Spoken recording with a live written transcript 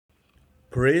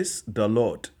Praise the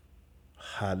Lord.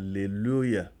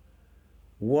 Hallelujah.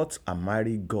 What a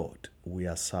mighty God we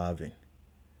are serving.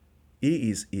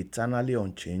 He is eternally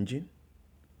unchanging,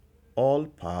 all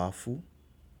powerful,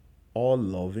 all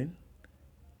loving,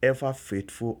 ever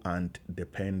faithful and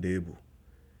dependable.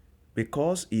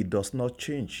 Because he does not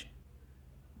change,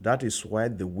 that is why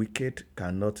the wicked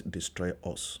cannot destroy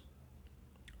us.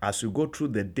 As you go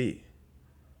through the day,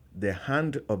 the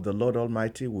hand of the Lord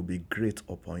Almighty will be great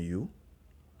upon you.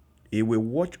 He will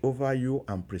watch over you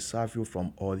and preserve you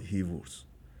from all evils.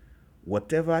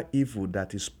 Whatever evil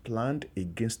that is planned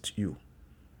against you,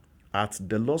 at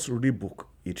the Lord's rebuke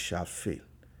it shall fail.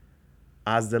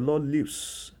 As the Lord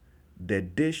lives, the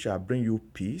day shall bring you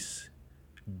peace,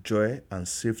 joy, and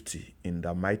safety in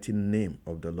the mighty name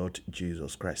of the Lord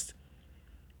Jesus Christ.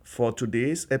 For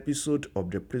today's episode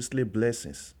of the Priestly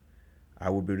Blessings, I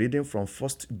will be reading from 1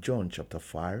 John chapter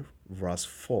 5, verse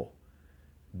 4.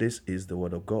 This is the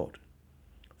word of God.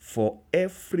 For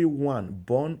everyone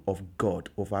born of God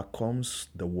overcomes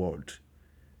the world.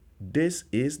 This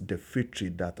is the victory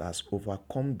that has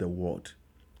overcome the world,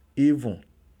 even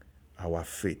our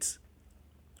faith.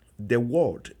 The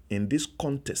world in this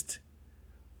context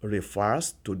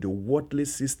refers to the worldly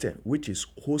system which is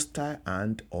hostile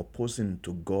and opposing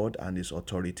to God and his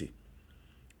authority.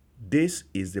 This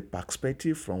is the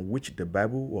perspective from which the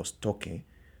Bible was talking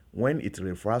when it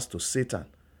refers to Satan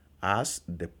as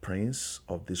the prince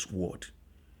of this world.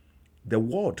 The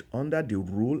world under the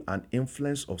rule and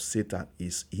influence of Satan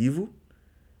is evil,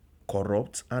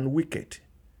 corrupt, and wicked.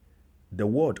 The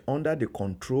world under the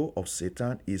control of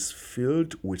Satan is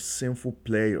filled with sinful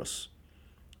players,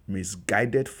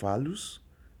 misguided values,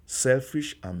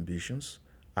 selfish ambitions,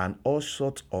 and all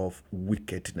sorts of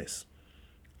wickedness.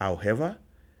 However,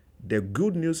 the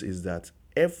good news is that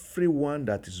everyone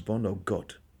that is born of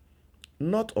God,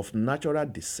 not of natural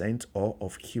descent or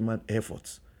of human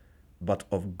efforts, but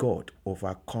of God,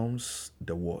 overcomes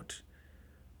the world.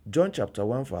 John chapter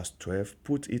 1 verse 12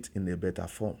 put it in a better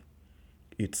form.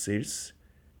 It says,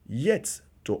 "Yet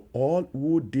to all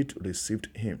who did receive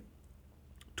him,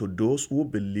 to those who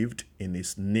believed in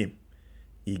his name,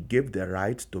 he gave the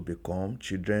right to become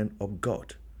children of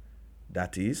God."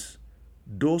 That is,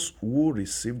 those who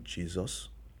received Jesus,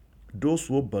 those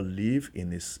who believe in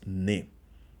his name,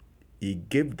 he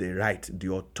gave the right,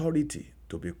 the authority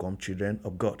to become children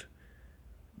of God.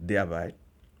 Thereby,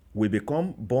 we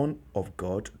become born of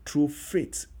God through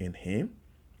faith in him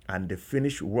and the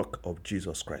finished work of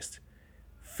Jesus Christ.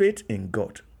 Faith in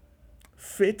God,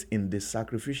 faith in the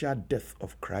sacrificial death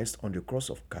of Christ on the cross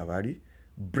of Calvary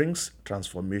brings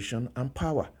transformation and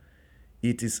power.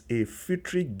 It is a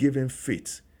victory-giving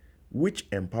faith which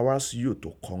empowers you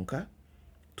to conquer,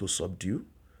 to subdue,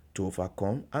 to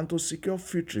overcome, and to secure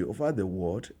victory over the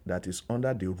world that is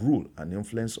under the rule and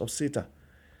influence of Satan.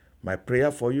 My prayer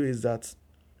for you is that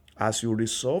as you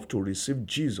resolve to receive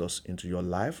Jesus into your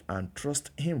life and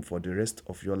trust him for the rest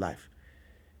of your life,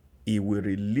 he will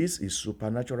release his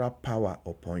supernatural power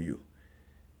upon you.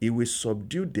 He will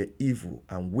subdue the evil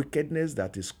and wickedness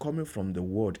that is coming from the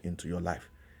world into your life.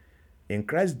 In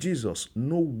Christ Jesus,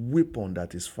 no weapon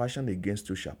that is fashioned against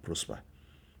you shall prosper.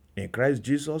 In Christ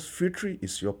Jesus, victory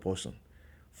is your portion.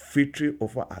 Victory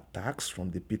over attacks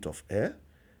from the pit of hell,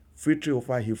 victory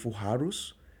over evil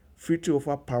arrows, victory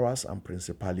over powers and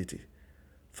principality.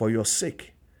 For your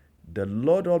sake, the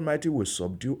Lord Almighty will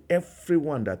subdue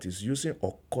everyone that is using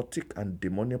occultic and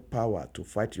demonic power to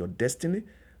fight your destiny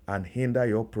and hinder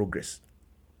your progress.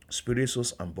 Spirit, soul,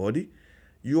 and body,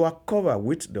 you are covered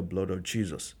with the blood of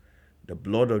Jesus. The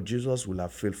blood of Jesus will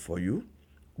avail for you.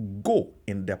 Go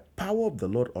in the power of the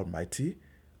Lord Almighty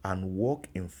and walk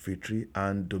in victory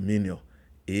and dominion.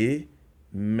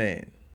 Amen.